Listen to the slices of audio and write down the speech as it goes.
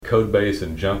code base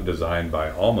and junk designed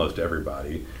by almost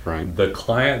everybody. Right. The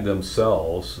client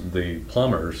themselves, the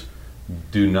plumbers,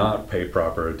 do not pay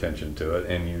proper attention to it,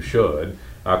 and you should.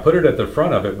 I put it at the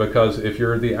front of it because if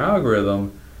you're the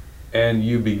algorithm and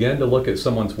you begin to look at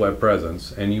someone's web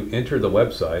presence and you enter the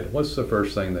website, what's the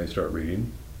first thing they start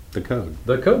reading? The code.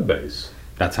 The code base.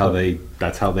 That's how they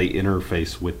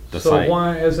interface with the so site. So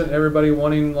why isn't everybody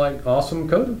wanting like awesome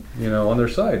code, on their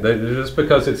site? Just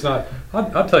because it's not.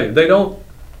 I'll tell you, they don't.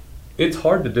 It's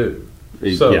hard to do.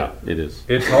 Yeah, it is.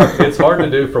 It's hard. It's hard to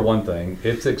do for one thing.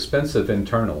 It's expensive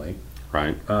internally.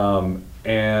 Right.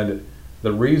 And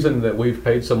the reason that we've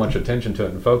paid so much attention to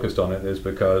it and focused on it is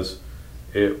because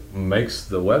it makes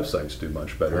the websites do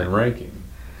much better in ranking.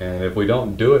 And if we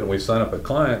don't do it and we sign up a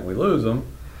client, we lose them.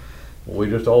 We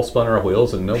just all spun our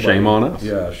wheels and nobody. Shame on us.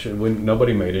 Yeah,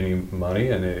 nobody made any money,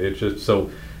 and it just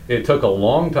so it took a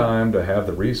long time to have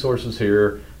the resources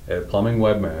here at Plumbing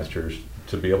Webmasters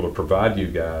to be able to provide you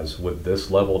guys with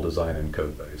this level of design and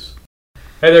code base.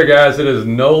 Hey there, guys! It is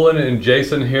Nolan and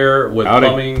Jason here with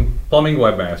Plumbing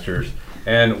Webmasters,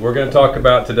 and we're going to talk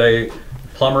about today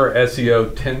Plumber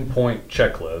SEO 10-point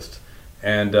checklist.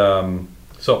 And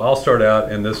so I'll start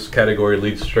out, and this category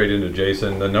leads straight into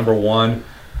Jason. The number one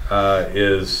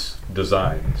is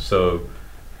design. So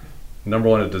number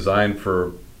one is design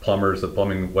for plumbers, the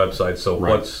plumbing website. So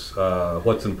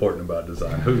what's important about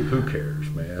design? Who cares,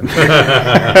 man?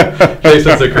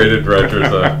 Jason's the creative director,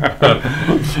 so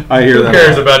I hear that. Who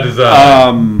cares about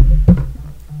design?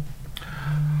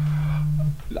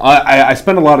 I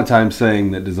spend a lot of time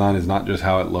saying that design is not just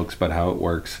how it looks, but how it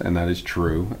works, and that is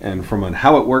true. And from a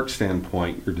how it works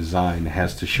standpoint, your design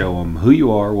has to show them who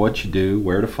you are, what you do,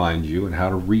 where to find you, and how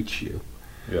to reach you.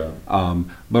 Yeah.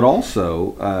 But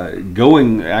also,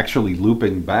 actually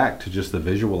looping back to just the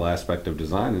visual aspect of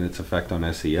design and its effect on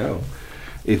SEO.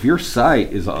 If your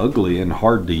site is ugly and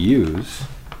hard to use,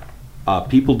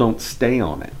 people don't stay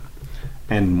on it.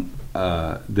 And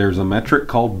there's a metric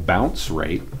called bounce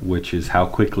rate, which is how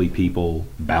quickly people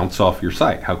bounce off your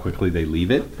site, how quickly they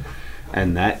leave it.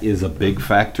 And that is a big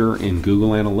factor in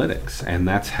Google Analytics. And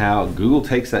that's how Google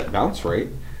takes that bounce rate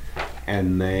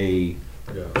and they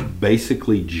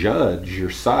basically judge your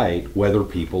site whether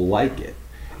people like it.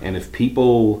 And if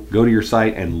people go to your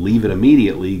site and leave it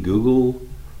immediately, Google,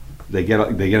 they get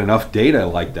enough data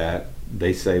like that,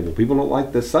 they say, well, people don't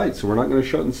like this site, so we're not going to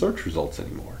show it in search results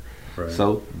anymore. Right.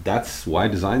 So that's why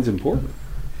design's important.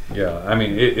 Yeah, I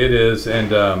mean it is,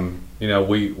 and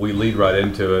we lead right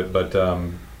into it, but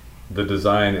the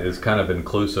design is kind of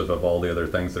inclusive of all the other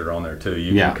things that are on there too.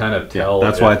 You can kind of tell.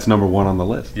 That's why it's number one on the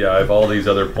list. Yeah, if all these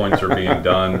other points are being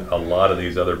done, a lot of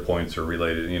these other points are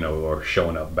related, are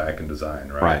showing up back in design,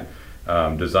 right?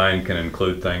 Right. Design can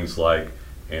include things like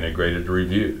integrated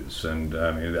reviews, and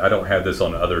I mean I don't have this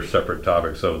on other separate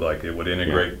topics, so like it would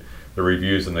integrate the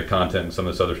reviews and the content and some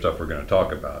of this other stuff we're going to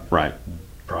talk about. Right.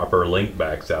 Proper link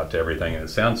backs out to everything, and it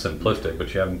sounds simplistic,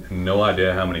 but you have no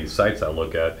idea how many sites I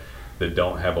look at that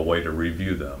don't have a way to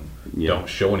review them, don't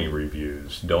show any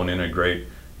reviews, don't integrate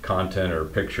content or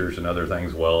pictures and other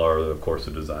things well, or of course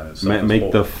the design itself.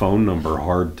 Make the phone number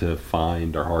hard to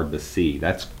find or hard to see.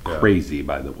 That's crazy,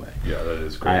 by the way. Yeah, that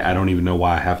is crazy. I don't even know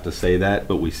why I have to say that,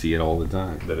 but we see it all the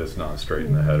time. That it's not straight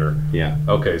in the header. Yeah.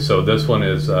 Okay, so this one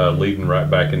is leading right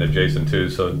back into Jason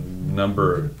too. So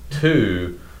number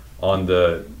 2 on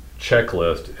the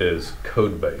checklist is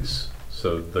code base.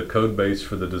 So the code base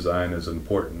for the design is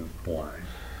important. Why?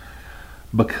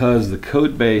 Because the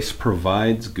code base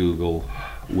provides Google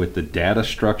with the data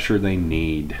structure they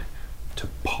need to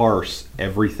parse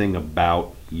everything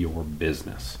about your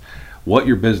business. What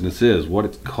your business is, what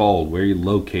it's called, where you're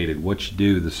located, what you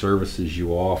do, the services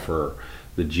you offer,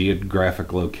 the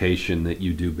geographic location that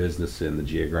you do business in, the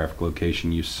geographic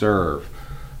location you serve.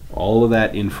 All of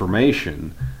that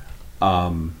information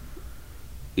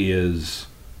is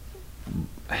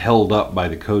held up by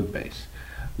the code base.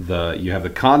 You have the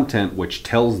content which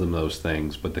tells them those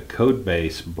things, but the code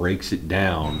base breaks it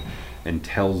down and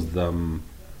tells them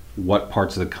what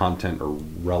parts of the content are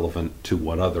relevant to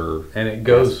what other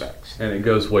aspects. And it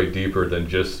goes way deeper than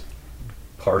just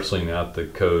parceling out the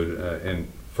code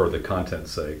and for the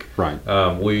content's sake. Right.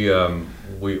 We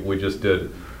just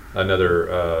did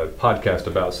another podcast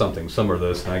about something similar to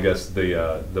this, and I guess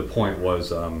the point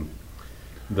was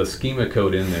the schema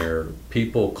code in there.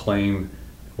 People claim,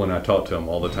 when I talk to them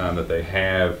all the time, that they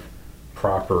have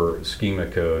proper schema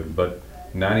code, but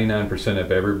 99%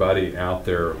 of everybody out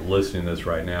there listening to this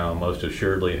right now most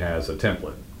assuredly has a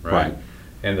template, right?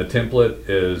 And the template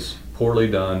is poorly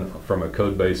done from a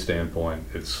code-based standpoint.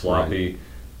 It's sloppy.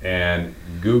 And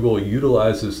Google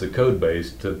utilizes the code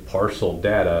base to parcel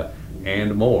data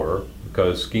and more,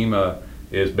 because schema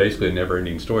is basically a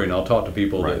never-ending story. And I'll talk to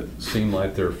people that seem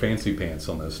like they're fancy pants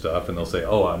on this stuff, and they'll say,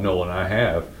 oh, I know, and I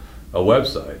have a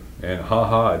website, and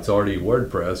haha, it's already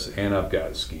WordPress, and I've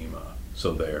got schema.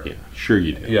 So there. Yeah, sure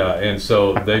you do. Yeah, and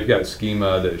so they've got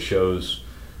schema that shows,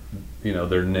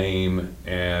 their name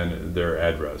and their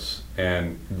address.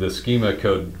 And the schema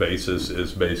code basis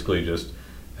is basically just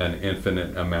an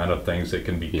infinite amount of things that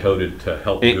can be coded to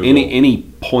help Google. Any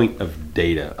point of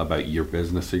data about your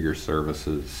business or your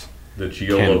services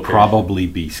can probably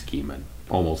be schemaed.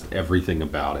 Almost everything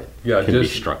about it can be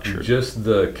structured. Just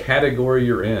the category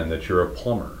you're in, that you're a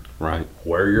plumber, right?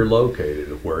 Where you're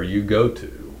located, where you go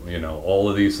to, all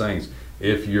of these things.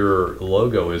 If your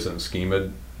logo isn't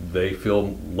schemaed, they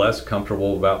feel less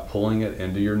comfortable about pulling it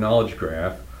into your knowledge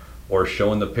graph or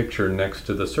showing the picture next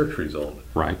to the search result.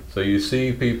 Right. So you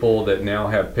see people that now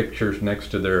have pictures next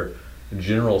to their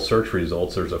general search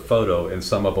results. There's a photo, and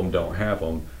some of them don't have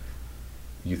them.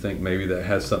 You think maybe that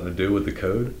has something to do with the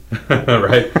code,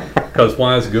 right? Because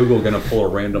why is Google going to pull a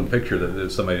random picture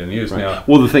that somebody didn't use? Now,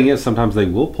 well, the thing is, sometimes they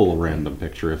will pull a random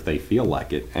picture if they feel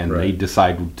like it, and they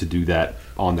decide to do that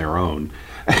on their own.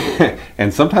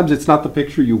 And sometimes it's not the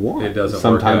picture you want. It doesn't.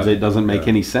 Sometimes it doesn't make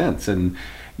any sense, and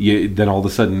then all of a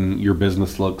sudden your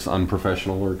business looks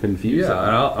unprofessional or confusing. Yeah,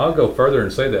 and I'll go further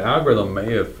and say the algorithm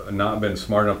may have not been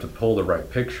smart enough to pull the right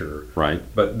picture. Right.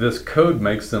 But this code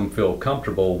makes them feel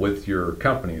comfortable with your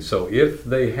company. So if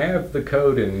they have the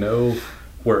code and know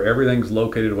where everything's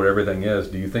located, what everything is,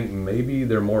 do you think maybe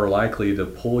they're more likely to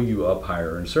pull you up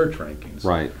higher in search rankings?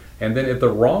 Right. And then if the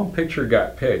wrong picture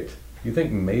got picked, you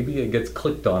think maybe it gets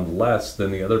clicked on less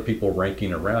than the other people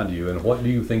ranking around you. And what do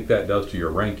you think that does to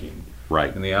your ranking?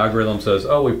 Right. And the algorithm says,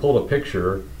 oh, we pulled a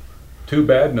picture. Too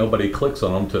bad nobody clicks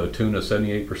on them to a tune of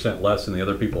 78% less than the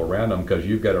other people around them, because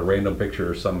you've got a random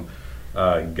picture of some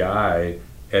guy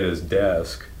at his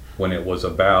desk when it was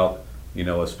about,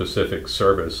 a specific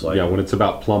service. Like, when it's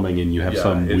about plumbing and you have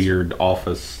some weird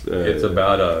office. It's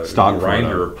about a stock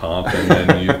grinder pump, and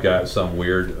then you've got some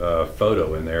weird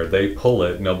photo in there. They pull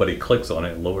it, nobody clicks on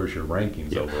it, and lowers your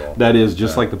rankings overall. That is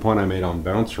just like the point I made on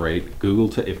bounce rate. If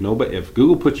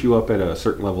Google puts you up at a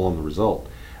certain level on the result,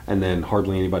 and then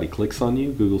hardly anybody clicks on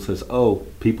you, Google says, "Oh,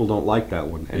 people don't like that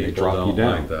one," and they drop you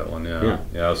down. Like that one,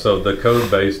 yeah. So the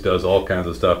code base does all kinds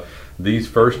of stuff. These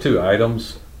first two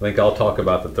items, I think I'll talk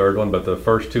about the third one, but the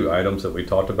first two items that we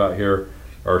talked about here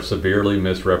are severely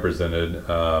misrepresented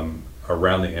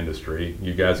around the industry.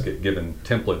 You guys get given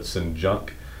templates and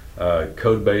junk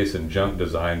code base and junk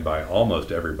design by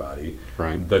almost everybody.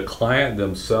 Right. The client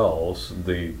themselves,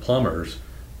 the plumbers,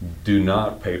 do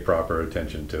not pay proper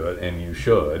attention to it, and you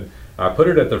should. I put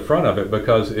it at the front of it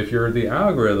because if you're the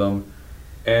algorithm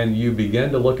and you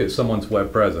begin to look at someone's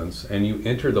web presence and you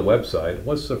enter the website,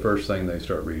 what's the first thing they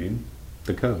start reading?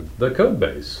 The code. The code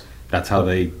base. That's how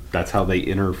they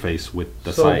interface with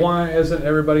the site. So why isn't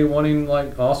everybody wanting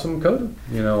like awesome code,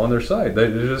 on their site?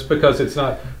 Just because it's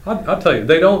not. I'll tell you,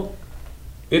 they don't.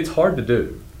 It's hard to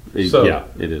do. It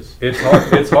is. It's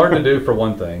hard. It's hard to do for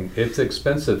one thing. It's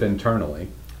expensive internally.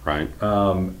 Right.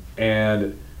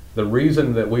 And the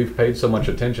reason that we've paid so much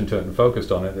attention to it and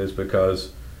focused on it is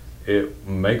because it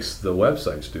makes the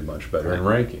websites do much better in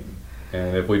ranking.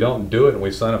 And if we don't do it and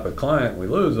we sign up a client, we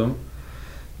lose them.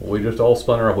 We just all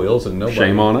spun our wheels, and nobody.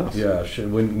 Shame on us. Yeah,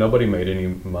 nobody made any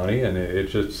money, and it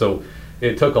just so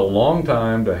it took a long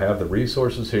time to have the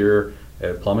resources here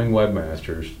at Plumbing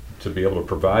Webmasters to be able to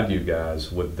provide you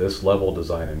guys with this level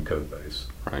design and code base.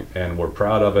 Right. And we're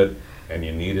proud of it, and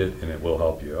you need it, and it will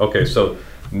help you. Okay, so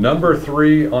number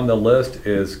 3 on the list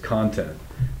is content,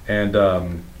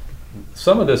 and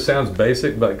some of this sounds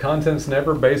basic, but content's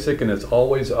never basic, and it's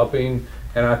always upping.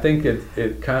 And I think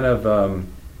it kind of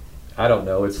I don't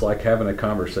know, it's like having a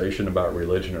conversation about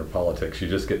religion or politics. You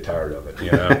just get tired of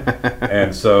it,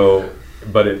 And so,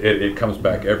 but it comes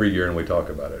back every year, and we talk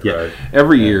about it, right?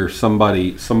 Every year somebody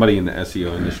in the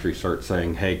SEO industry starts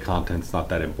saying, hey, content's not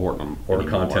that important or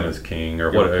anymore. Content is king, or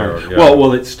whatever.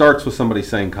 Well, it starts with somebody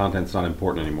saying content's not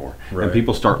important anymore. Right. And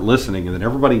people start listening, and then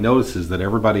everybody notices that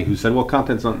everybody who said, well,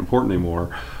 content's not important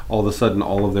anymore, all of a sudden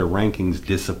all of their rankings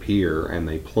disappear and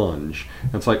they plunge.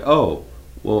 And it's like, oh,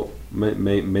 well,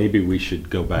 maybe we should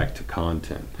go back to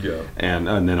content. Yeah. And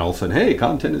then all of a sudden, hey,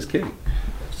 content is king.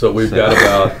 So we've got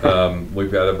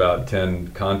about 10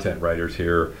 content writers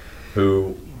here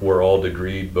who were all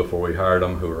degreed before we hired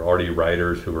them, who are already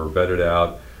writers, who are vetted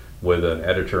out with an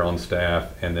editor on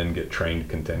staff, and then get trained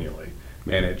continually.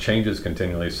 And it changes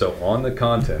continually. So on the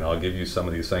content, I'll give you some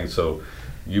of these things. So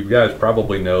you guys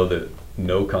probably know that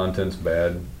no content's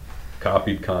bad.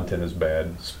 copied content is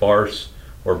bad. Sparse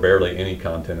or barely any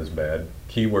content is bad.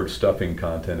 Keyword stuffing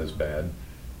content is bad.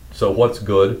 So what's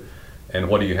good and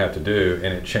what do you have to do?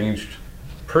 And it changed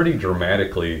pretty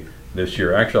dramatically this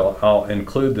year. Actually, I'll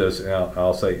include this, and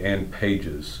I'll say and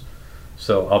pages.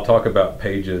 So I'll talk about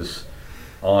pages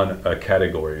on a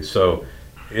category. So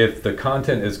if the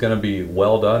content is going to be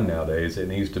well done nowadays, it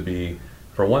needs to be,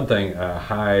 for one thing, a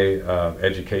high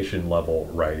education level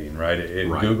writing, right?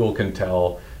 Right. Google can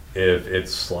tell if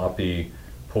it's sloppy,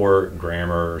 poor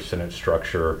grammar, sentence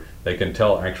structure. They can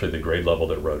tell actually the grade level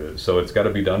that wrote it. So it's got to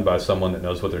be done by someone that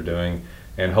knows what they're doing,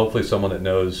 and hopefully someone that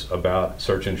knows about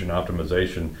search engine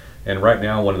optimization. And right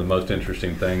now, one of the most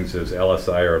interesting things is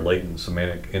LSI, or latent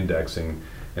semantic indexing,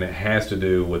 and it has to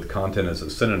do with content as a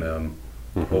synonym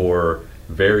or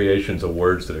variations of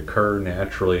words that occur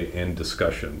naturally in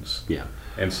discussions. Yeah.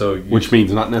 And so which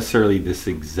means not necessarily this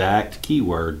exact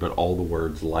keyword, but all the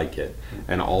words like it,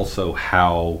 and also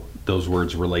how those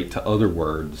words relate to other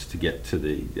words to get to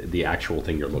the actual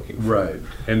thing you're looking for. Right.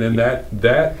 And then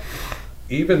that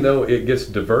even though it gets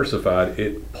diversified,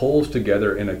 it pulls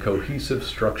together in a cohesive,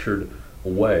 structured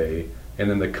way, and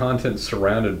then the content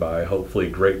surrounded by hopefully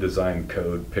great design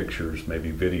code, pictures,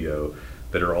 maybe video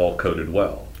that are all coded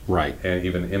well. Right. And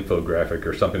even infographic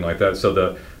or something like that.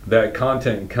 So that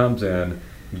content comes in,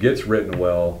 gets written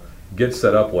well, gets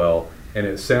set up well, and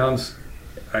it sounds,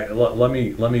 let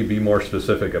me be more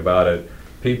specific about it.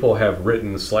 People have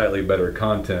written slightly better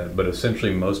content, but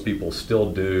essentially most people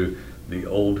still do the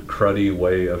old cruddy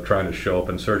way of trying to show up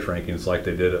in search rankings like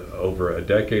they did over a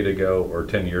decade ago or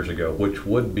 10 years ago, which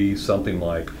would be something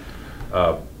like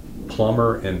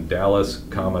plumber in Dallas,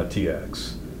 comma,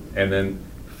 TX. And then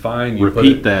you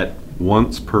repeat that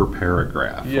once per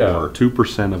paragraph, yeah, or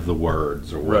 2% of the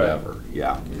words, or whatever. Right.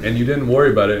 Yeah. And you didn't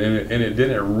worry about it, and it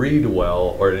didn't read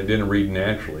well, or it didn't read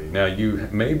naturally. Now, you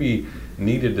maybe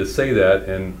needed to say that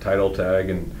in title tag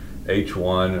and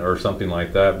H1 or something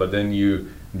like that, but then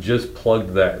you just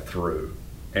plugged that through,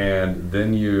 and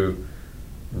then you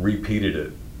repeated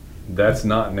it. That's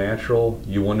not natural.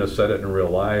 You wouldn't have said it in real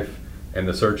life, and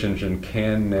the search engine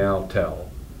can now tell.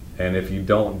 And if you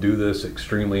don't do this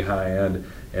extremely high end,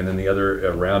 and then the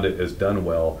other around it is done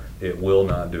well, it will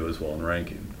not do as well in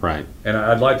ranking. Right. And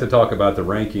I'd like to talk about the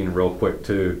ranking real quick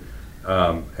too,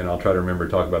 and I'll try to remember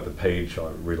to talk about the page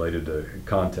related to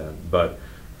content. But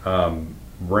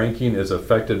ranking is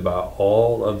affected by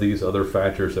all of these other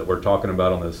factors that we're talking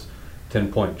about on this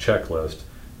 10-point checklist.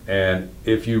 And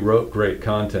if you wrote great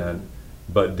content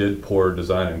but did poor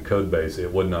design and code base,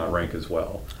 it would not rank as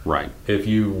well. Right. If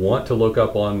you want to look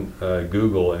up on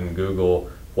Google and Google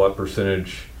what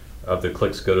percentage of the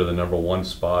clicks go to the #1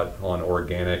 spot on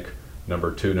organic,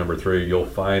 #2, #3, you'll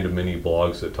find many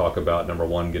blogs that talk about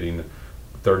 #1 getting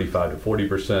 35 to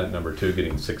 40%, #2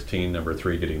 getting 16,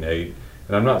 #3 getting 8.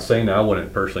 And I'm not saying I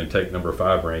wouldn't personally take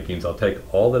 #5 rankings. I'll take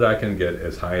all that I can get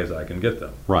as high as I can get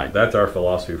them. Right. That's our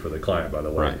philosophy for the client, by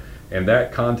the way. Right. And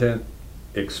that content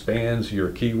expands your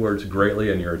keywords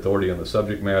greatly and your authority on the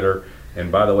subject matter.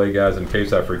 And by the way, guys, in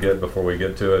case I forget before we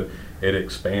get to it, it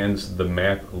expands the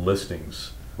map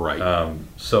listings. Right.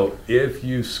 So if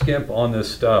you skimp on this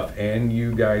stuff and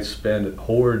you guys spend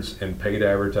hordes in paid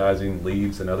advertising,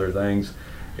 leads, and other things,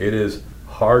 it is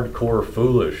hardcore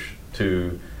foolish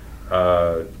to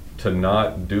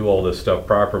not do all this stuff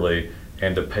properly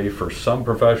and to pay for some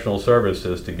professional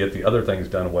services to get the other things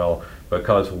done well.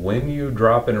 Because when you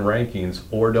drop in rankings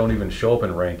or don't even show up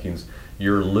in rankings,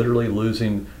 you're literally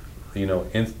losing,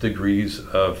 nth degrees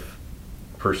of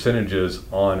percentages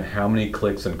on how many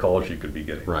clicks and calls you could be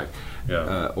getting. Right.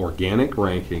 Yeah. Organic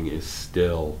ranking is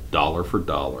still dollar for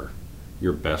dollar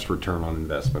your best return on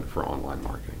investment for online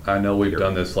marketing. I know we've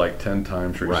done this like 10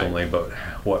 times recently, right, but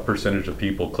what percentage of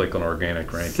people click on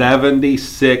organic ranking?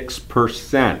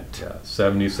 76%. Yeah,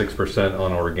 76%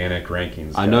 on organic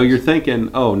rankings. I know you're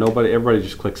thinking, oh, everybody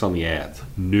just clicks on the ads.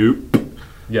 Nope.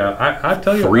 Yeah, I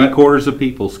tell you, 3/4 of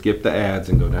people skip the ads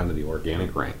and go down to the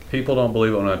organic rank. People don't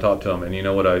believe it when I talk to them, and you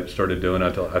know what I started doing?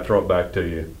 I throw it back to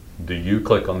you. Do you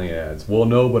click on the ads? Well,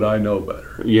 no, but I know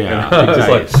better. Yeah,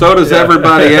 exactly. Like, so does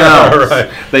everybody else.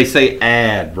 Right. They say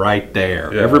ad right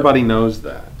there. Yeah. Everybody knows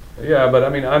that. Yeah, but I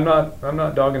mean, I'm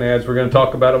not dogging ads. We're going to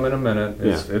talk about them in a minute.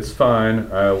 It's fine.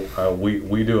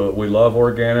 We do it. We love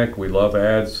organic. We love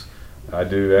ads. I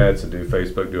do ads. I do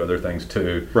Facebook. Do other things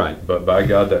too. Right. But by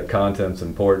God, that content's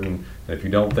important. And if you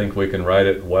don't think we can write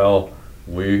it well,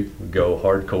 we go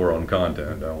hardcore on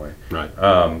content, don't we? Right.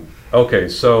 Okay,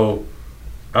 so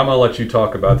I'm going to let you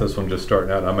talk about this one just starting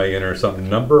out. I may enter something.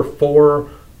 #4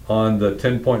 on the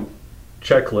 10-point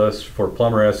checklist for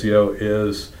Plumber SEO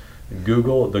is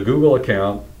the Google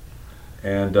account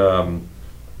and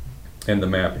the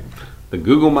mapping. The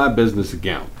Google My Business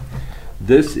account.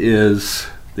 This is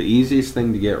the easiest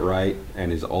thing to get right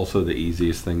and is also the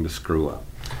easiest thing to screw up.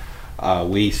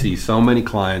 We see so many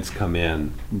clients come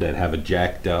in that have a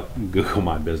jacked up Google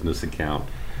My Business account,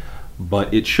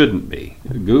 but it shouldn't be.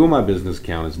 Google My Business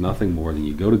account is nothing more than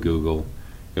you go to Google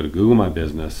My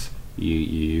Business, you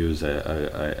use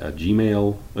a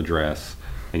Gmail address,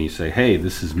 and you say, hey,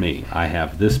 this is me. I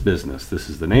have this business. This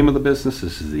is the name of the business.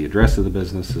 This is the address of the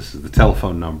business. This is the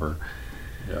telephone number.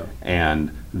 Yeah.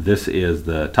 And this is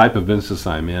the type of business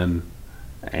I'm in,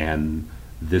 and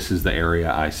this is the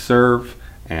area I serve,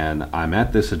 and I'm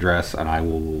at this address, and I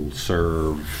will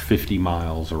serve 50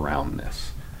 miles around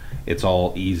this. It's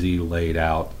all easy laid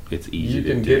out. It's easy you to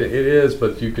can do. get it. It is,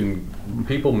 but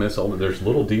people miss all. There's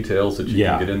little details that you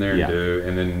can get in there and do,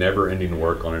 and then never-ending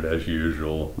work on it as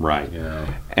usual. Right. You know.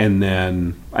 And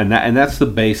that's the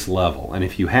base level. And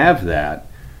if you have that,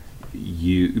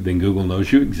 then Google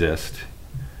knows you exist,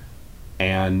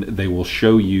 and they will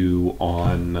show you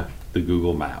on the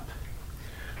Google map.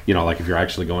 You know, like if you're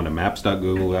actually going to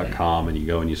maps.google.com and you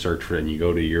go and you search for it and you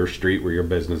go to your street where your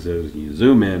business is, and you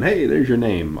zoom in, hey, there's your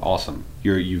name, awesome.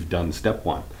 You've done step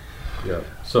one. Yeah.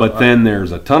 So but then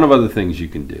there's a ton of other things you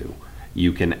can do.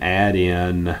 You can add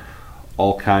in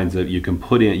all kinds of, you can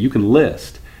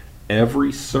list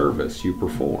every service you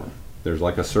perform. There's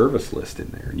like a service list in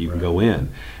there, and you can go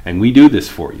in, and we do this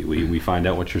for you. We find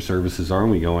out what your services are,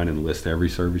 and we go in and list every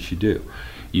service you do.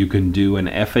 You can do an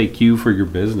FAQ for your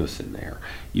business in there.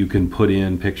 You can put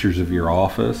in pictures of your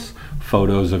office,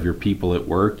 photos of your people at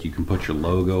work. You can put your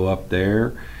logo up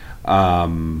there.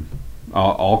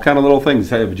 All kind of little things.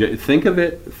 Think of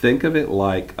it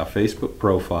like a Facebook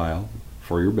profile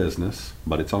for your business,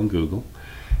 but it's on Google,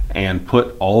 and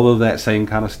put all of that same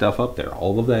kind of stuff up there,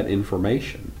 all of that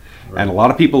information. Right. And a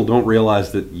lot of people don't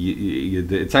realize that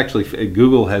it's actually,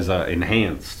 Google has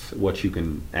enhanced what you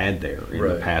can add there in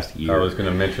the past year. I was going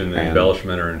to mention the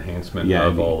embellishment or enhancement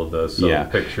of all of this. So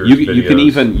pictures,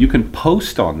 videos. You can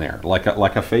post on there like a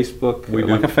Facebook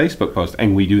Facebook post,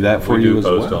 and we do that for you as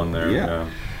well. We do post on there. Yeah.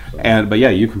 But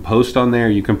you can post on there.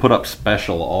 You can put up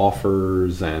special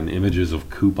offers and images of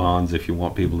coupons if you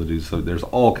want people to do so. There's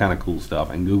all kind of cool stuff,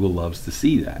 and Google loves to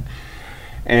see that.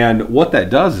 And what that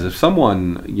does is if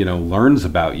someone, learns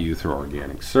about you through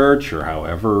organic search or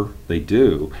however they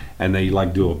do, and they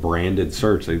do a branded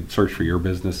search, they search for your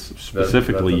business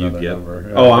specifically, you get. Yeah,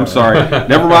 I'm sorry.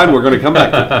 Never mind. We're going to come back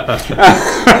to that.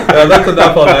 That's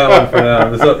enough on that one for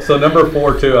now. So number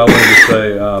 4 too, I wanted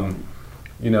to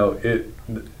say,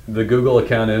 the Google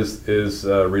account is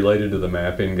related to the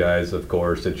mapping, guys. Of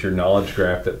course, it's your knowledge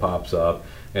graph that pops up,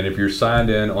 and if you're signed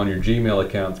in on your Gmail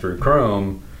account through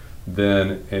Chrome,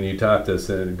 and you type this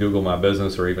in Google My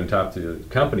Business or even type the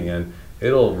company in,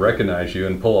 it'll recognize you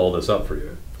and pull all this up for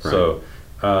you. Right. So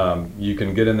you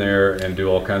can get in there and do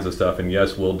all kinds of stuff. And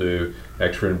yes, we'll do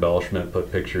extra embellishment,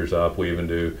 put pictures up. We even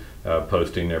do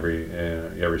posting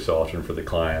every so often for the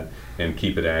client and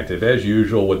keep it active. As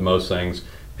usual with most things,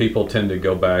 people tend to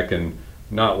go back and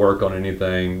not work on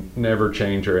anything, never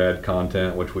change or add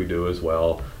content, which we do as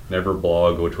well, never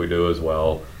blog, which we do as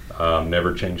well.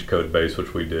 Never change code base,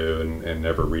 which we do, and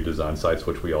never redesign sites,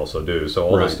 which we also do. So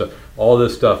all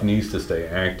this stuff needs to stay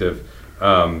active.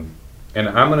 And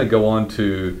I'm going to go on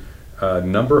to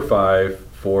number 5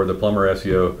 for the Plumber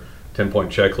SEO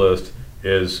 10-point checklist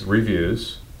is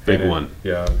reviews. Big one.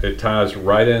 Yeah, it ties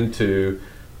right into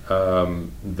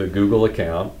the Google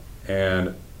account,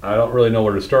 and I don't really know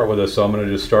where to start with this, so I'm going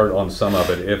to just start on some of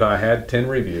it. If I had 10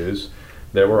 reviews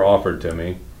that were offered to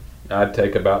me, I'd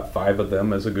take about 5 of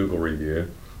them as a Google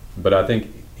review. But I think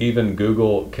even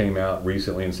Google came out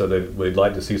recently and said they'd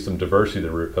like to see some diversity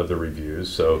of the reviews.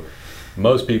 So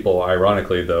most people,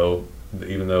 ironically though,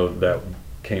 even though that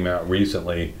came out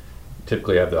recently,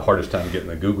 typically have the hardest time getting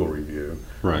the Google review.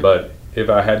 Right. But if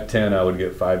I had 10, I would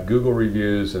get 5 Google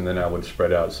reviews, and then I would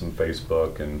spread out some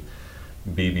Facebook and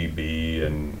BBB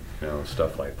and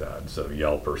stuff like that, so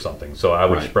Yelp or something. So I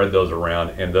would spread those around,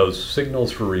 and those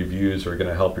signals for reviews are going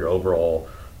to help your overall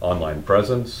online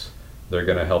presence. They're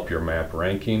going to help your map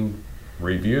ranking.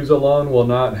 Reviews alone will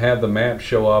not have the map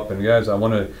show up, and guys, I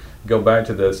want to go back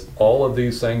to this. All of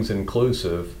these things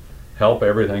inclusive help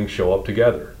everything show up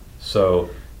together.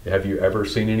 So have you ever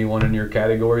seen anyone in your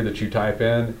category that you type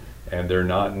in and they're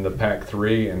not in the pack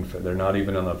 3 and they're not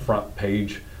even on the front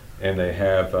page, and they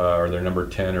have or they're number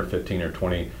 10 or 15 or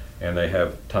 20 and they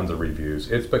have tons of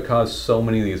reviews? It's because so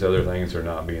many of these other things are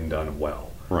not being done well,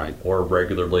 or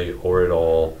regularly, or at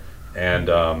all.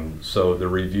 And so the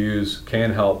reviews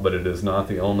can help, but it is not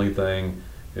the only thing.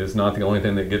 It is not the only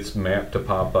thing that gets mapped to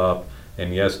pop up.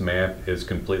 And yes, map is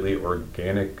completely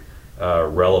organic,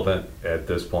 relevant at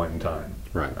this point in time.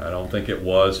 Right. I don't think it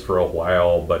was for a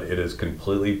while, but it is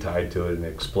completely tied to it, and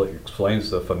explains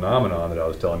the phenomenon that I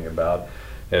was telling you about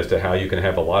as to how you can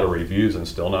have a lot of reviews and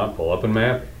still not pull up in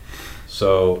map.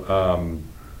 So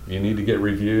you need to get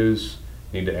reviews,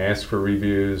 need to ask for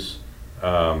reviews.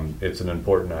 It's an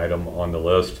important item on the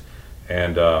list.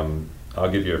 And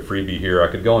I'll give you a freebie here. I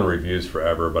could go on reviews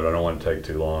forever, but I don't want to take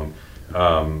too long.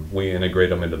 We integrate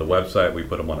them into the website. We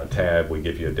put them on a tab. We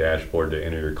give you a dashboard to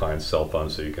enter your client's cell phone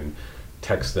so you can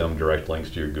text them direct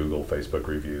links to your Google, Facebook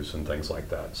reviews and things like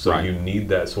that. So Right. you need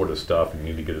that sort of stuff, and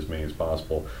you need to get as many as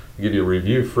possible. We give you a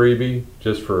review freebie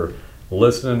just for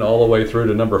listening all the way through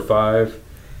to number 5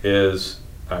 is,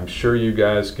 I'm sure you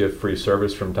guys give free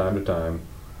service from time to time.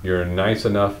 You're nice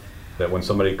enough that when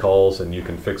somebody calls and you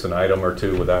can fix an item or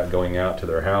two without going out to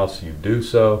their house, you do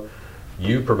so.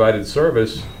 You provided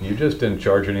service, you just didn't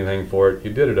charge anything for it,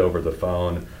 you did it over the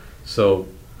phone. So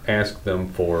ask them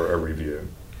for a review.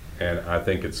 And I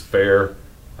think it's fair.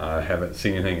 I haven't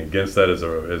seen anything against that as a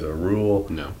rule.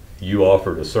 No. You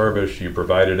offered a service, you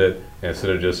provided it, and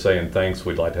instead of just saying thanks,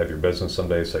 we'd like to have your business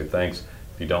someday, say thanks.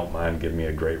 If you don't mind, give me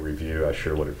a great review. I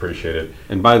sure would appreciate it.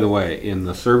 And by the way, in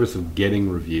the service of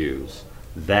getting reviews,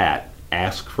 that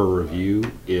ask for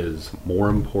review is more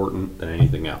important than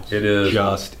anything else. It is.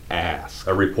 Just ask.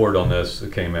 A report on this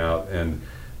that came out, and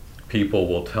people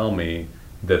will tell me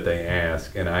that they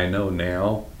ask, and I know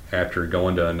now, after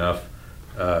going to enough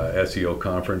SEO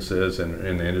conferences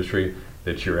in the industry,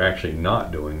 that you're actually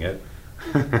not doing it,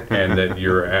 and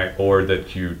that or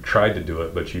that you tried to do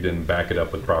it, but you didn't back it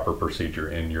up with proper procedure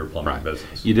in your plumbing Right.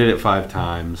 business. You did it 5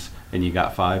 times, and you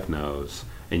got 5 no's,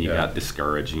 and you Yeah. got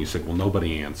discouraged, and you said, well,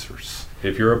 nobody answers.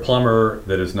 If you're a plumber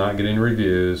that is not getting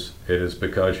reviews, it is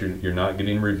because you're not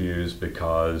getting reviews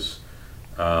because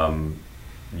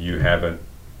you haven't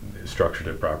structured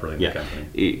it properly in the company.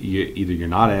 Either you're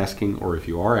not asking, or if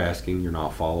you are asking, you're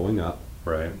not following up.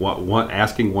 Right.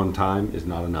 Asking one time is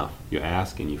not enough. You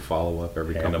ask and you follow up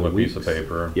every Hand couple them of a weeks. piece of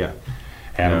paper. Yeah.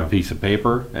 Hand them Yeah. a piece of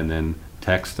paper, and then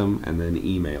text them, and then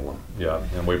email them. Yeah,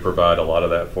 and we provide a lot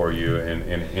of that for you and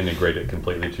integrate it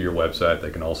completely to your website. They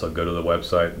can also go to the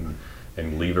website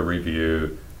and leave a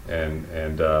review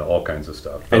and all kinds of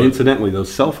stuff. And incidentally,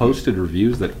 those self-hosted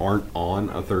reviews that aren't on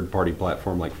a third-party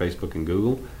platform like Facebook and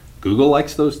Google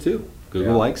likes those too.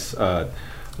 Google Yeah. likes,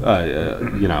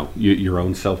 your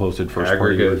own self-hosted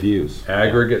first-party reviews.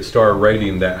 Aggregate star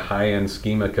rating, that high-end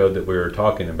schema code that we were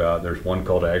talking about, there's one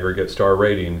called aggregate star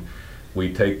rating.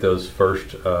 We take those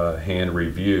first-hand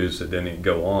reviews that didn't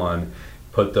go on,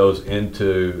 put those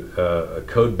into a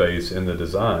code base in the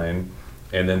design,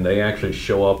 and then they actually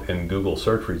show up in Google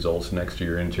search results next to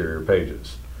your interior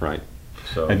pages. Right.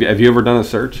 So Have you ever done a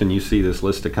search and you see this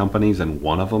list of companies and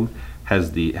one of them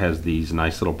has these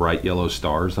nice little bright yellow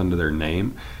stars under their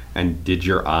name? And did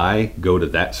your eye go to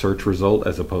that search result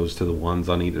as opposed to the ones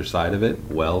on either side of it?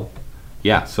 Well,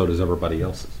 yeah, so does everybody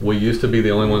else's. we used to be the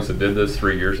only ones that did this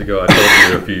 3 years ago. I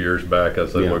told you a few years back, I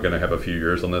said Yeah. we're going to have a few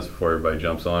years on this before everybody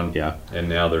jumps on. Yeah. And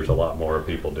now there's a lot more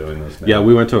people doing this now. Yeah,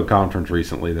 we went to a conference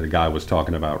recently that a guy was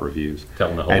talking about reviews.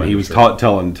 Telling the whole And he was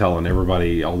industry. telling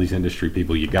everybody, all these industry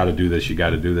people, you got to do this, you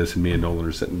got to do this. And me and Nolan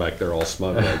are sitting back there all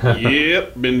smug like,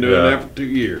 yep, been doing Yeah. that for 2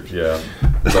 years. Yeah,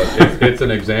 but it's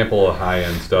an example of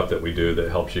high-end stuff that we do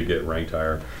that helps you get ranked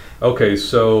higher. Okay,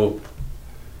 so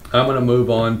I'm going to move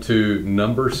on to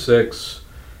number 6,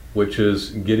 which is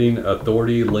getting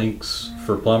authority links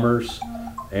for plumbers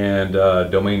and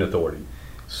domain authority.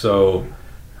 So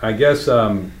I guess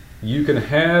you can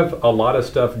have a lot of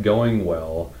stuff going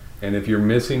well, and if you're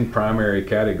missing primary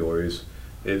categories,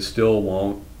 it still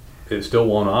won't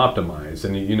optimize.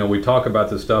 And we talk about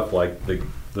this stuff like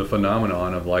the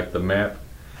phenomenon of like the map.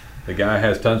 The guy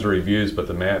has tons of reviews, but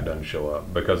the map doesn't show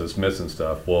up because it's missing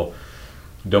stuff. Well,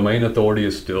 domain authority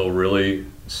is still really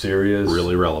serious.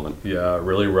 Really relevant. Yeah,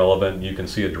 really relevant. You can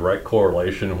see a direct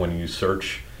correlation when you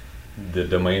search the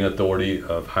domain authority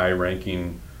of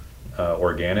high-ranking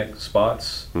organic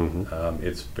spots. Mm-hmm.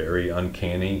 It's very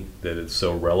uncanny that it's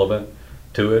so relevant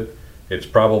to it. It's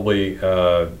probably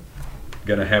going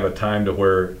to have a time to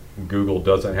where Google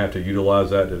doesn't have to utilize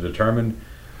that to determine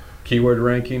keyword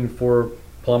ranking for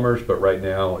plumbers, but right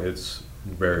now it's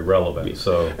very relevant. Yeah.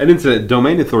 So And it's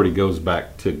domain authority goes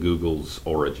back to Google's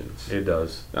origins. it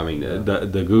does. I mean,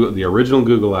 the original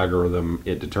Google algorithm,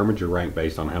 it determines your rank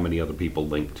based on how many other people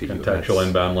link to you. Contextual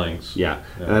inbound links. Yeah,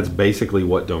 and that's basically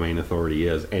what domain authority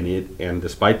is. And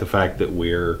despite the fact that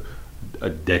we're a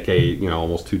decade,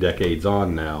 almost 2 decades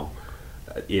on now,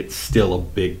 it's still a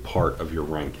big part of your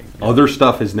ranking. Other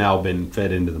stuff has now been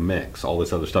fed into the mix, all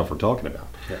this other stuff we're talking about.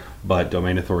 But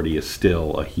domain authority is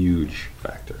still a huge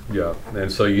factor. Yeah, and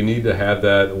so you need to have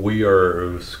that. We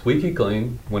are squeaky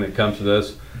clean when it comes to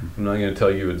this. I'm not going to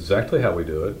tell you exactly how we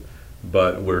do it,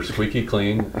 but we're squeaky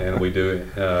clean, and we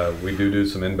do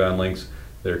some inbound links.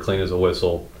 They're clean as a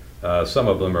whistle. Some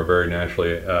of them are very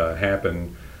naturally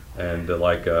happen, and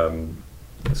like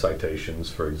citations,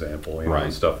 for example,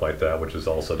 and stuff like that, which is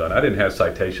also done. I didn't have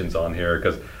citations on here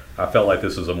because I felt like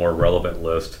this was a more relevant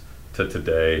list to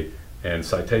today. And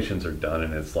citations are done,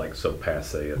 and it's like so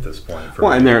passé at this point.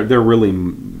 Well, and they're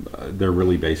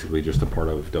really basically just a part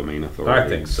of domain authority. I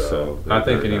think so. I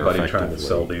think anybody trying to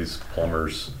sell these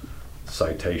plumbers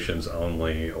citations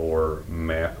only or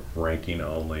map ranking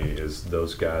only is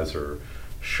those guys are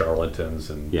charlatans.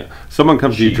 And someone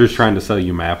comes to you just trying to sell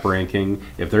you map ranking.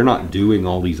 If they're not doing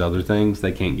all these other things,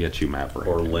 they can't get you map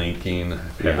ranking or linking.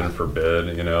 Heaven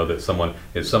forbid, that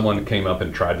if someone came up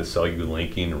and tried to sell you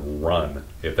linking, run.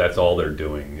 If that's all they're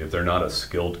doing, if they're not a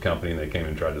skilled company and they came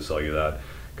and tried to sell you that,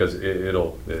 because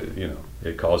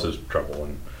it causes trouble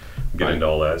and get into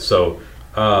all that. So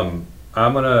I'm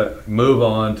gonna move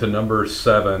on to number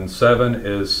 7. 7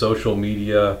 is social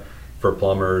media for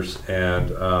plumbers, and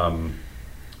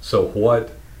so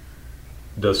what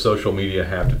does social media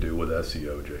have to do with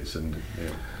SEO, Jason?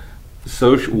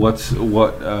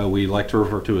 What we like to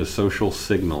refer to as social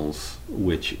signals,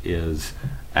 which is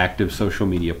active social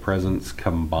media presence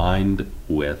combined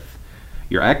with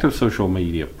your active social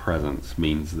media presence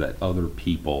means that other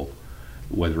people,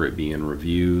 whether it be in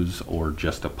reviews or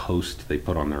just a post they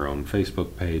put on their own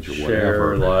Facebook page or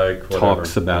whatever,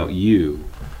 talks about you.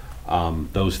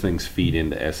 Those things feed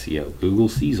into SEO. Google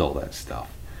sees all that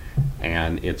stuff.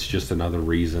 And it's just another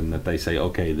reason that they say,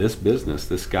 okay, this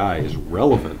guy is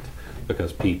relevant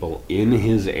because people in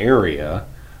his area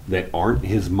that aren't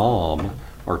his mom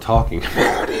are talking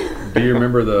about it. Do you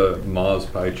remember the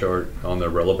Moz pie chart on the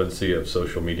relevancy of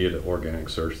social media to organic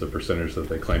search, the percentage that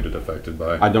they claimed it affected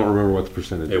by? I don't remember what the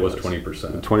percentage was. It was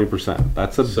 20%. 20%.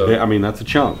 That's a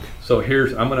chunk. So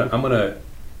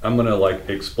I'm gonna like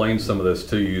explain some of this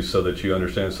to you so that you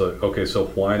understand.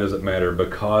 So why does it matter?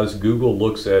 Because Google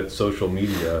looks at social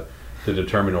media to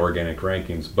determine organic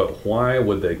rankings, but why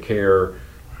would they care?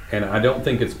 And I don't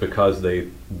think it's because they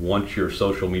want your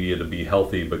social media to be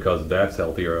healthy because that's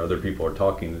healthy or other people are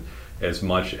talking, as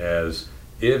much as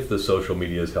if the social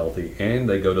media is healthy and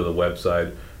they go to the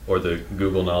website or the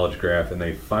Google Knowledge Graph and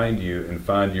they find you and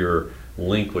find your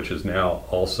link, which is now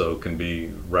also can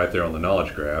be right there on the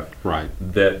Knowledge Graph,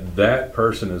 that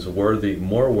person is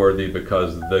more worthy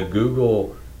because the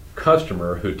Google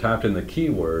customer who typed in the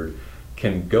keyword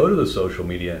can go to the social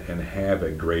media and have a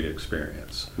great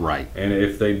experience. Right. And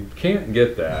if they can't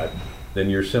get that, then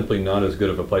you're simply not as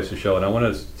good of a place to show. And I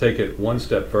want to take it one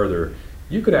step further.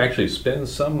 You could actually spend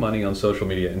some money on social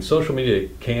media, and social media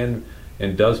can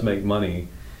and does make money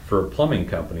for plumbing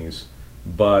companies.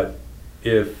 But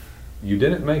if you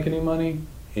didn't make any money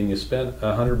and you spent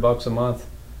 $100 a month,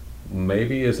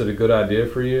 maybe is it a good idea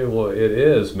for you? Well, it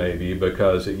is maybe,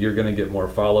 because you're going to get more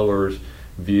followers,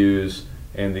 views,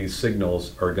 and these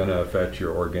signals are going to affect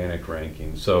your organic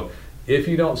ranking. So if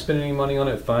you don't spend any money on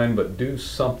it, fine, but do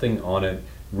something on it.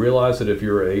 Realize that if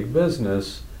you're a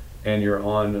business and you're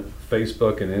on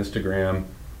Facebook and Instagram,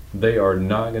 they are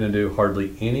not going to do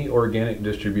hardly any organic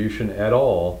distribution at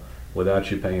all without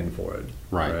you paying for it.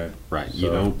 Right. So, you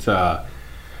don't.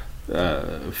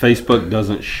 Facebook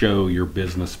doesn't show your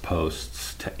business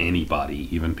posts to anybody,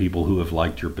 even people who have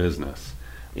liked your business,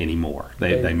 anymore.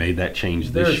 They made that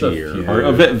change this year. Or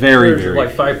a bit, very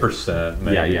like 5%.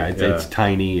 Maybe. It's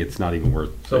tiny. It's not even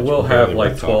worth. So we'll have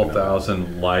like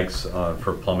 12,000 likes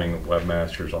for Plumbing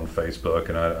Webmasters on Facebook,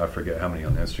 and I forget how many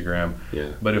on Instagram.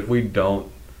 Yeah. But if we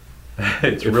don't,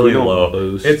 it's really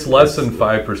low. It's less than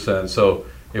 5%. So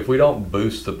if we don't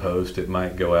boost the post, it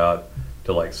might go out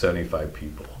to like 75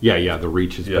 people. Yeah, the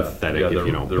reach is pathetic if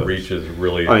you don't. The reach is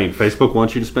really. I mean, Facebook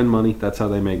wants you to spend money. That's how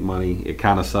they make money. It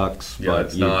kind of sucks,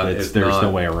 but there's no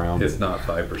way around it. It's not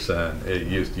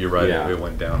 5%. You're right. It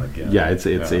went down again. Yeah,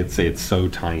 it's so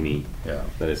tiny.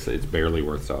 That it's barely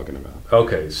worth talking about.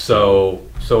 Okay, so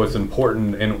it's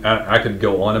important, and I could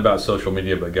go on about social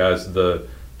media, but guys, the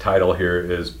title here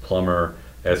is Plumber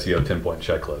SEO 10-point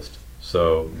checklist.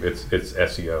 So it's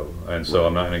SEO, and so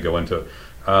I'm not going to go into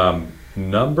it.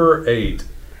 Number 8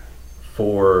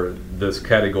 for this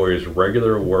category is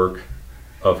regular work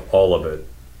of all of it.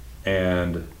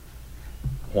 And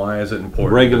why is it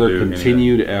important? Regular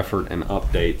continued effort and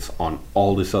updates on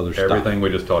all this other stuff. Everything we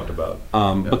just talked about.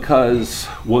 Because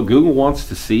what Google wants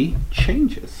to see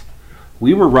changes.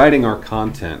 we were writing our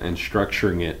content and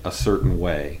structuring it a certain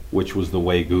way, which was the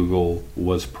way Google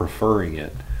was preferring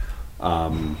it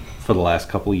for the last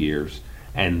couple of years.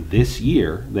 And this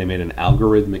year, they made an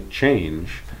algorithmic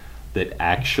change that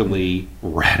actually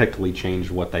radically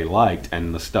changed what they liked,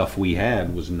 and the stuff we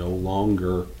had was no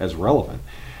longer as relevant.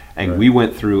 And we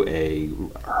went through a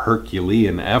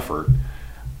Herculean effort,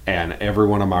 and every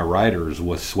one of my writers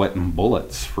was sweating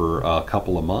bullets for a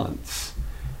couple of months,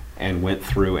 and went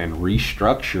through and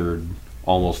restructured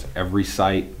almost every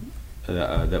site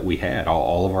that we had,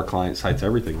 all of our client sites,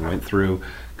 everything. Went through,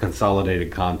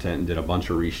 consolidated content, and did a bunch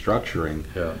of restructuring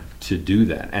to do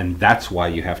that. And that's why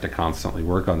you have to constantly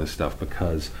work on this stuff,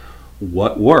 because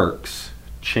what works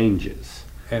changes.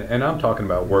 And I'm talking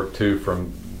about work too,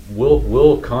 from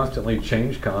we'll constantly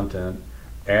change content,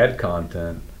 add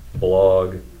content,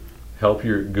 blog, help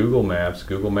your Google Maps,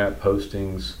 Google Map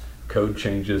postings, code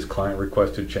changes, client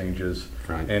requested changes,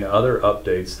 and other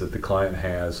updates that the client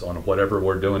has on whatever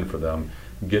we're doing for them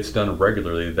gets done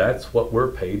regularly. That's what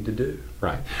we're paid to do.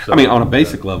 Right. So, I mean, on a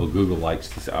basic level, Google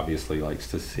obviously likes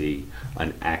to see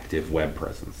an active web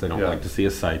presence. They don't like to see a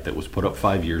site that was put up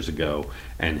 5 years ago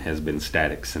and has been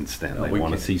static since then. They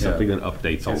want to see something that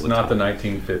updates all the time. It's not the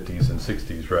 1950s and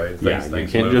 60s, right? You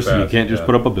can't just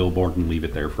put up a billboard and leave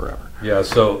it there forever. Yeah.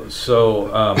 So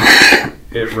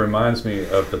it reminds me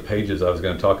of the pages I was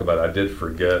going to talk about. I did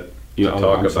forget to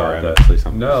talk about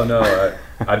that. No,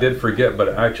 I did forget, but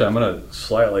actually I'm going to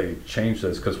slightly change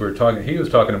this, because he was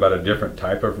talking about a different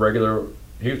type of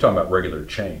he was talking about regular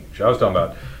change. I was talking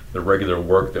about the regular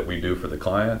work that we do for the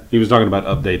client. He was talking about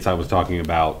updates. I was talking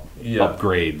about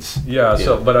upgrades.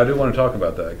 But I do want to talk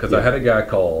about that, because I had a guy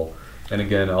call, and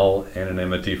again, all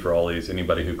anonymity for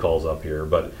anybody who calls up here,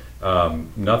 but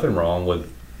nothing wrong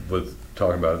with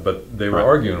talking about it, but they were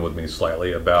arguing with me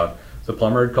slightly about the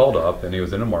plumber had called up, and he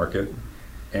was in a market,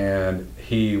 and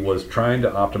he was trying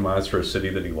to optimize for a city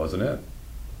that he wasn't in,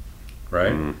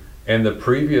 right? Mm-hmm. And the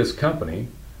previous company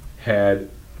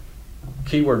had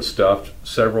keyword stuffed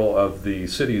several of the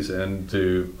cities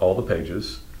into all the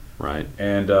pages, right?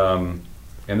 And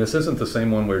this isn't the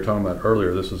same one we were talking about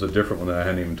earlier. This was a different one that I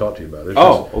hadn't even talked to you about.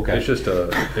 Okay. It's just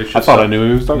I thought I knew who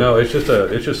he was talking about. No,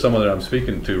 it's just someone that I'm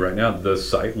speaking to right now. The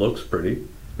site looks pretty.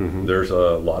 Mm-hmm. There's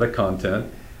a lot of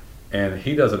content, and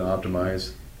he doesn't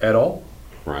optimize at all.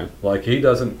 Right. Like, he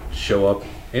doesn't show up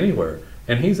anywhere.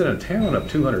 And he's in a town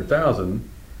of 200,000,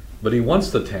 but he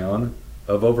wants the town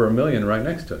of over 1 million right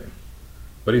next to him.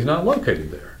 But he's not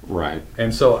located there. Right.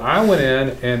 And so I went in,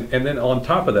 and then on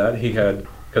top of that,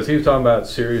 because he was talking about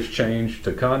serious change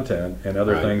to content and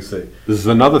other things that... This is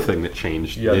another thing that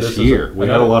changed this year. We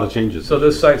had a lot of changes. So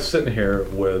this site's sitting here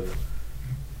with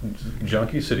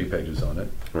junky city pages on it.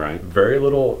 Right. Very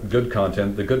little good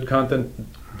content. The good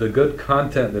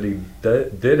content that he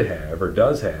did have or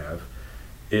does have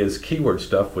is keyword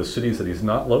stuff with cities that he's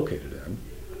not located in.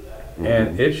 Mm-hmm.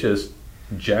 And it's just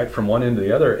jacked from one end to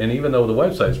the other. And even though the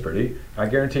website's pretty, I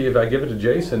guarantee if I give it to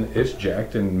Jason, it's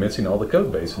jacked and missing all the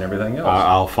code base and everything else.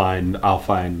 I'll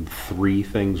find 3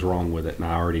 things wrong with it, and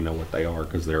I already know what they are,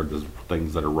 because they're the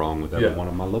things that are wrong with every one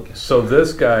of my look at. So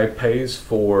this guy pays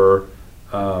for,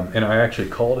 and I actually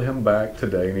called him back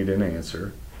today and he didn't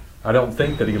answer. I don't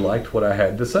think that he liked what I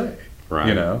had to say,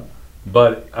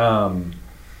 but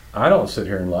I don't sit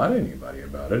here and lie to anybody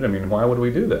about it. I mean, why would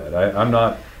we do that?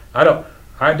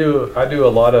 I do a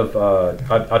lot of,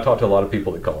 I talk to a lot of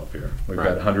people that call up here. We've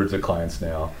got hundreds of clients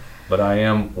now, but I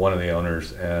am one of the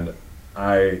owners, and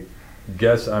I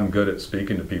guess I'm good at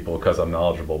speaking to people because I'm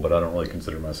knowledgeable, but I don't really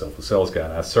consider myself a sales guy.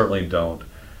 And I certainly don't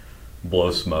blow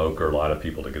smoke or lie to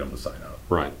people to get them to sign up.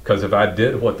 Right. Because if I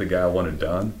did what the guy wanted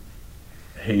done,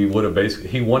 he would have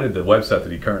he wanted the website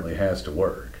that he currently has to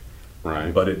work.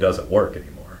 Right. But it doesn't work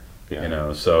anymore.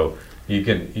 Yeah. So you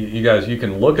guys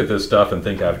can look at this stuff and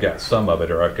think I've got some of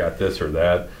it or I've got this or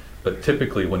that, but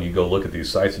typically when you go look at these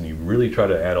sites and you really try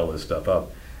to add all this stuff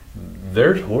up,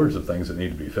 there's hordes of things that need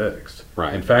to be fixed.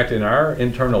 Right. In fact, in our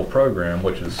internal program,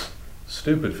 which is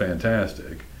stupid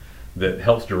fantastic, that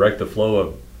helps direct the flow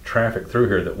of traffic through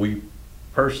here, that we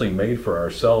personally made for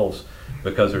ourselves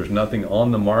because there's nothing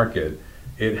on the market,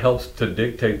 it helps to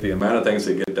dictate the amount of things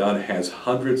that get done. It has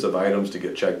hundreds of items to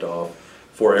get checked off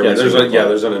for every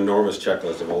there's an enormous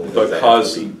checklist of all the things that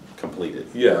have to be completed.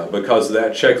 Yeah, because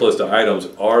that checklist of items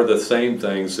are the same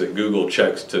things that Google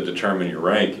checks to determine your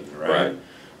ranking, right?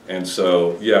 And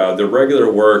so, yeah, the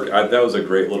regular work, that was a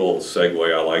great little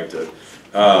segue. I liked it.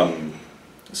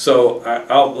 So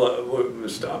I'll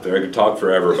stop there. I could talk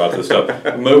forever about this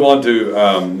stuff. Move on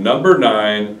to number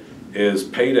 9 is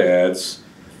paid ads,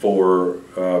 for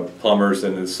plumbers,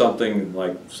 and it's something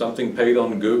like something paid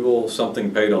on Google,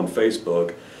 something paid on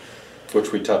Facebook.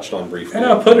 Which we touched on briefly. And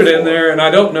I put it in there, and I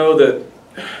don't know that,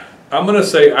 I'm going to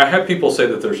say, I have people say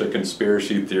that there's a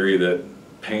conspiracy theory that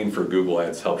paying for Google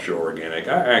Ads helps your organic.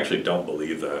 I actually don't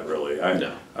believe that, really.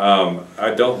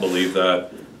 I don't believe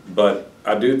that, but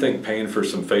I do think paying for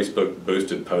some Facebook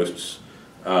boosted posts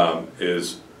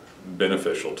is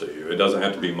beneficial to you. It doesn't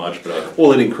have to be much, but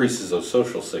well, it increases those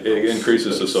social signals. It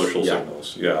increases the social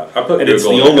signals. Yeah, I and put Google, it's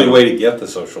the only way to get the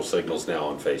social signals now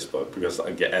on Facebook, because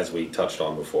as we touched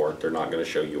on before, they're not going to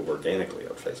show you organically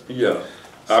on Facebook. Yeah,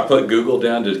 I put Google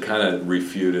down to kind of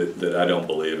refute it, that I don't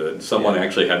believe it. Someone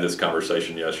actually had this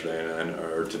conversation yesterday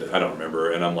or today, I don't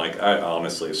remember, and I'm like, I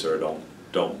honestly, sir, don't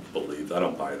believe. I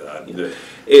don't buy that.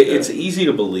 It's easy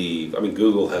to believe. I mean,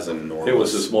 Google has an enormous. It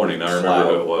was this morning. I remember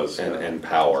who it was. And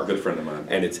power. Good friend of mine.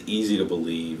 And it's easy to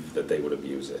believe that they would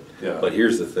abuse it. Yeah. But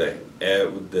here's the thing: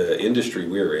 the industry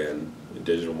we're in,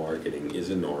 digital marketing,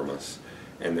 is enormous,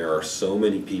 and there are so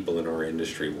many people in our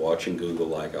industry watching Google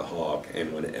like a hawk.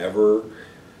 And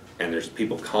there's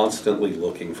people constantly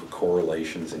looking for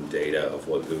correlations in data of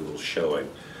what Google's showing.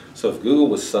 So if Google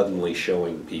was suddenly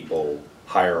showing people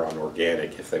higher on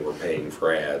organic if they were paying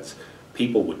for ads,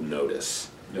 people would notice,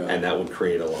 and that would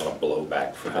create a lot of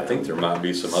blowback for them. I think there might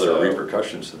be some other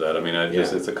repercussions to that. I mean,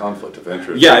 it's a conflict of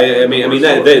interest. Yeah, I mean,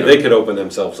 they could open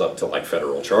themselves up to like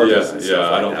federal charges and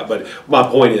stuff like that. But my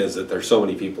point is that there's so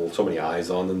many people, so many eyes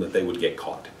on them that they would get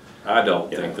caught. I don't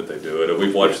think that they do it.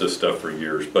 We've watched this stuff for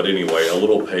years. But anyway, a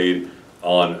little paid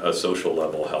on a social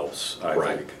level helps,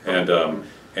 I think.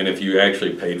 And if you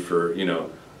actually paid for,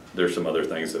 there's some other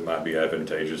things that might be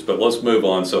advantageous, but let's move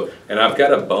on. So, and I've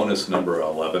got a bonus number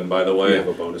 11, by the way. You have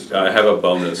a bonus? I have a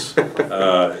bonus.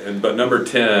 But number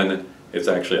 10, it's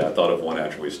actually, I thought of one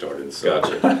after we started. So.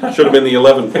 Gotcha. Should have been the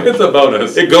 11 point. It's a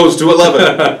bonus. It goes to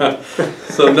 11.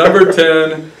 So number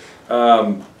 10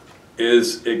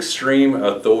 is extreme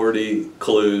authority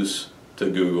clues to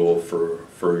Google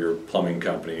for your plumbing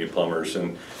company, plumbers.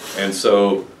 And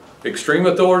so extreme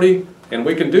authority, and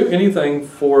we can do anything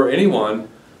for anyone.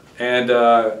 And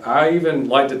I even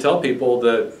like to tell people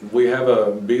that we have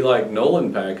a Be Like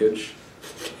Nolan package.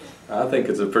 I think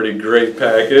it's a pretty great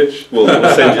package. We'll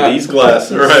send you these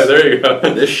glasses. Right, there you go.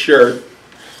 This shirt.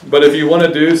 But if you want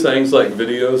to do things like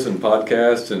videos and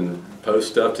podcasts and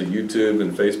post stuff to YouTube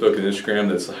and Facebook and Instagram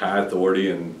that's high authority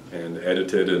and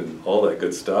edited and all that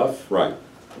good stuff, right,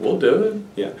 we'll do it.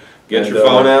 Yeah. Get your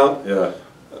phone out. Yeah.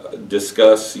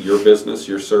 Discuss your business,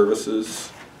 your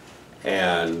services,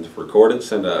 and record it.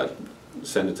 Send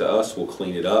it to us. We'll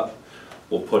clean it up.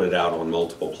 We'll put it out on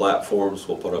multiple platforms.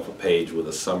 We'll put up a page with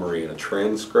a summary and a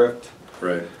transcript.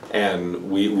 Right.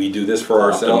 And we do this for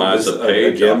ourselves. Optimize the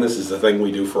page. Again, this is the thing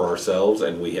we do for ourselves,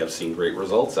 and we have seen great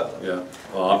results out of it. Yeah.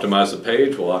 We'll optimize the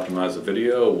page. We'll optimize the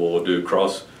video. We'll do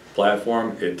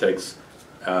cross-platform. It takes,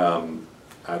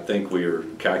 I think we are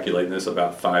calculating this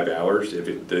about 5 hours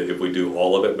if we do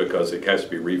all of it, because it has to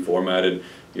be reformatted.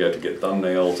 You have to get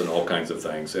thumbnails and all kinds of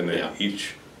things. And then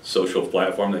each social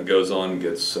platform that goes on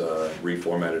gets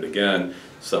reformatted again.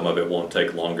 Some of it won't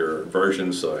take longer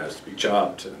versions, so it has to be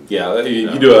chopped. And,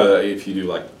 if you do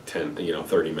like 10,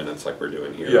 30 minutes like we're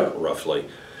doing here, roughly,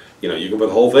 you can put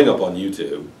the whole thing up on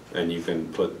YouTube, and you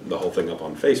can put the whole thing up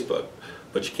on Facebook,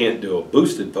 but you can't do a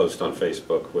boosted post on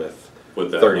Facebook with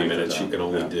 30 minutes. You can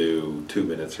only do 2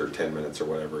 minutes or 10 minutes or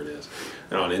whatever it is.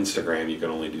 And on Instagram, you can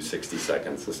only do 60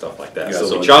 seconds and stuff like that.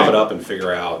 So we chop it up and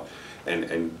figure out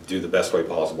and do the best way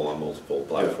possible on multiple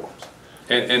platforms.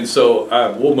 And so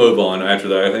we'll move on after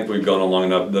that. I think we've gone on long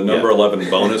enough. The number 11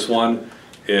 bonus one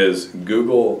is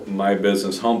Google My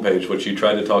Business homepage, which you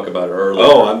tried to talk about earlier.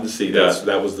 Oh,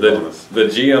 that was the bonus. The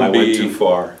GMB. I went too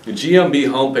far. The GMB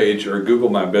homepage, or Google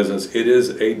My Business, it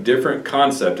is a different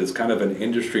concept. It's kind of an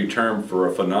industry term for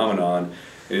a phenomenon.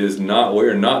 It is not.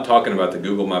 We're not talking about the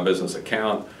Google My Business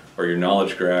account or your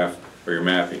knowledge graph or your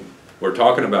mapping. We're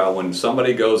talking about when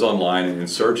somebody goes online and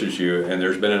searches you, and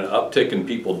there's been an uptick in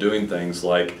people doing things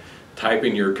like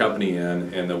typing your company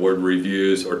in and the word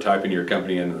reviews, or typing your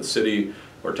company in the city,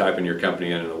 or typing your company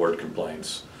in and the word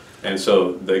complaints. And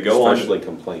so they go on. Especially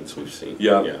complaints we've seen.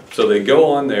 Yeah. So they go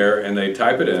on there and they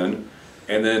type it in,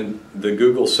 and then the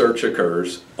Google search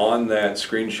occurs on that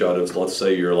screenshot of, let's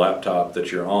say, your laptop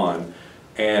that you're on.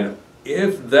 And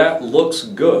if that looks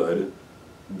good,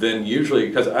 then usually,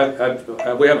 because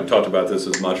we haven't talked about this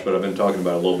as much, but I've been talking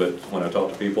about it a little bit when I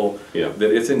talk to people, that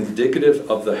it's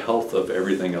indicative of the health of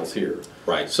everything else here.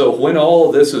 Right. So when all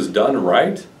of this is done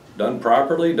right, done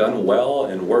properly, done well,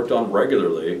 and worked on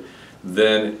regularly,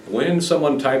 then when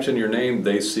someone types in your name,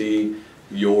 they see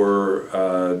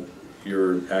your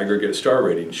your aggregate star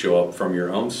ratings show up from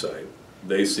your own site.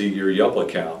 They see your Yelp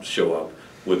account show up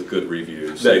with good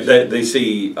reviews. They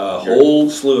see a whole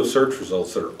slew of search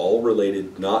results that are all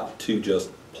related not to just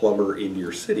plumber in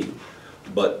your city,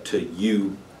 but to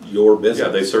you, your business.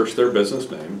 Yeah, they search their business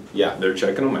name. Yeah. They're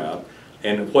checking them out.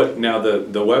 And what now the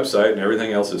website and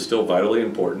everything else is still vitally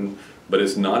important, but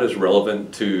it's not as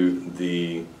relevant to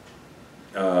the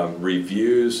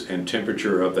reviews and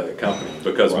temperature of that company,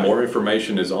 because more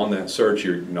information is on that search.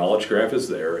 Your knowledge graph is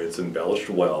there. It's embellished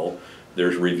well.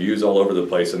 There's reviews all over the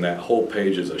place, and that whole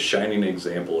page is a shining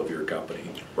example of your company.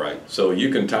 Right. So you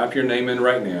can type your name in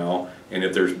right now, and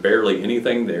if there's barely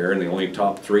anything there, and the only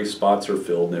top 3 spots are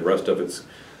filled, and the rest of it's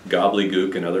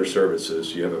gobbledygook and other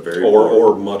services, you have a very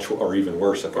or even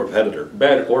worse, a competitor.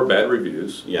 Bad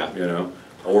reviews. Yeah. You know,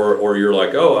 or you're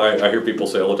like, oh, I hear people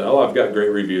say all the time, oh, I've got great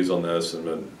reviews on this,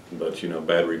 but you know,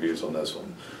 bad reviews on this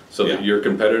one. So that your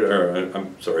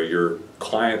your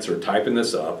clients are typing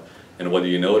this up, and whether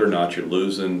you know it or not, you're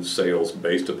losing sales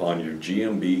based upon your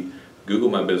GMB Google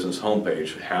My Business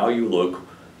homepage, how you look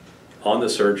on the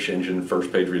search engine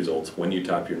first page results when you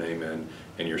type your name in,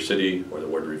 and your city, or the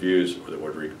word reviews, or the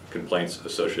word complaints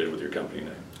associated with your company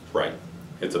name. Right.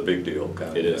 It's a big deal.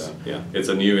 It is. Yeah. It's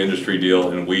a new industry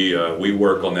deal, and we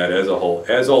work on that as a whole.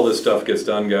 As all this stuff gets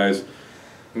done, guys,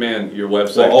 man, your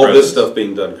website. Well, all this stuff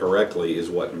being done correctly is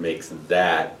what makes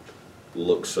that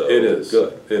look so it is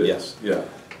good. It is. Yeah.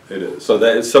 It is. So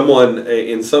that someone,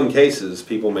 in some cases,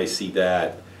 people may see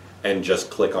that and just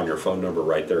click on your phone number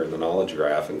right there in the knowledge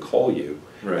graph and call you,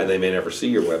 and they may never see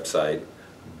your website.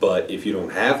 But if you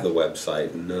don't have the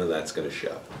website, none of that's going to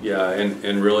show. Yeah,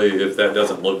 and really, if that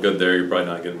doesn't look good there, you're probably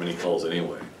not getting many calls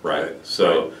anyway. Right.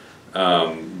 So,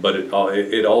 but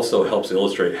it also helps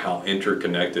illustrate how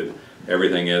interconnected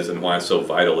everything is, and why it's so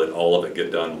vital that all of it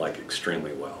get done like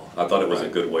extremely well. I thought it was a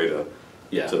good way to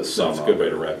sum up. That's a good way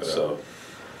to wrap it up. So,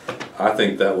 I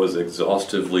think that was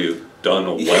exhaustively done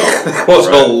well. It was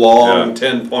a long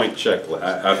 10-point checklist.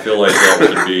 I feel like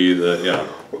that should be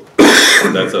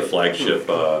that's a flagship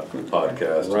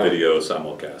podcast video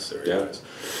simulcast there, guys.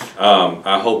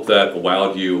 I hope that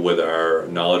wowed you with our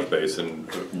knowledge base, and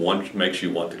makes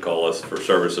you want to call us for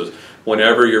services.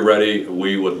 Whenever you're ready,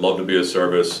 we would love to be of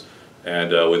service,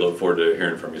 and we look forward to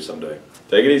hearing from you someday.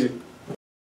 Take it easy.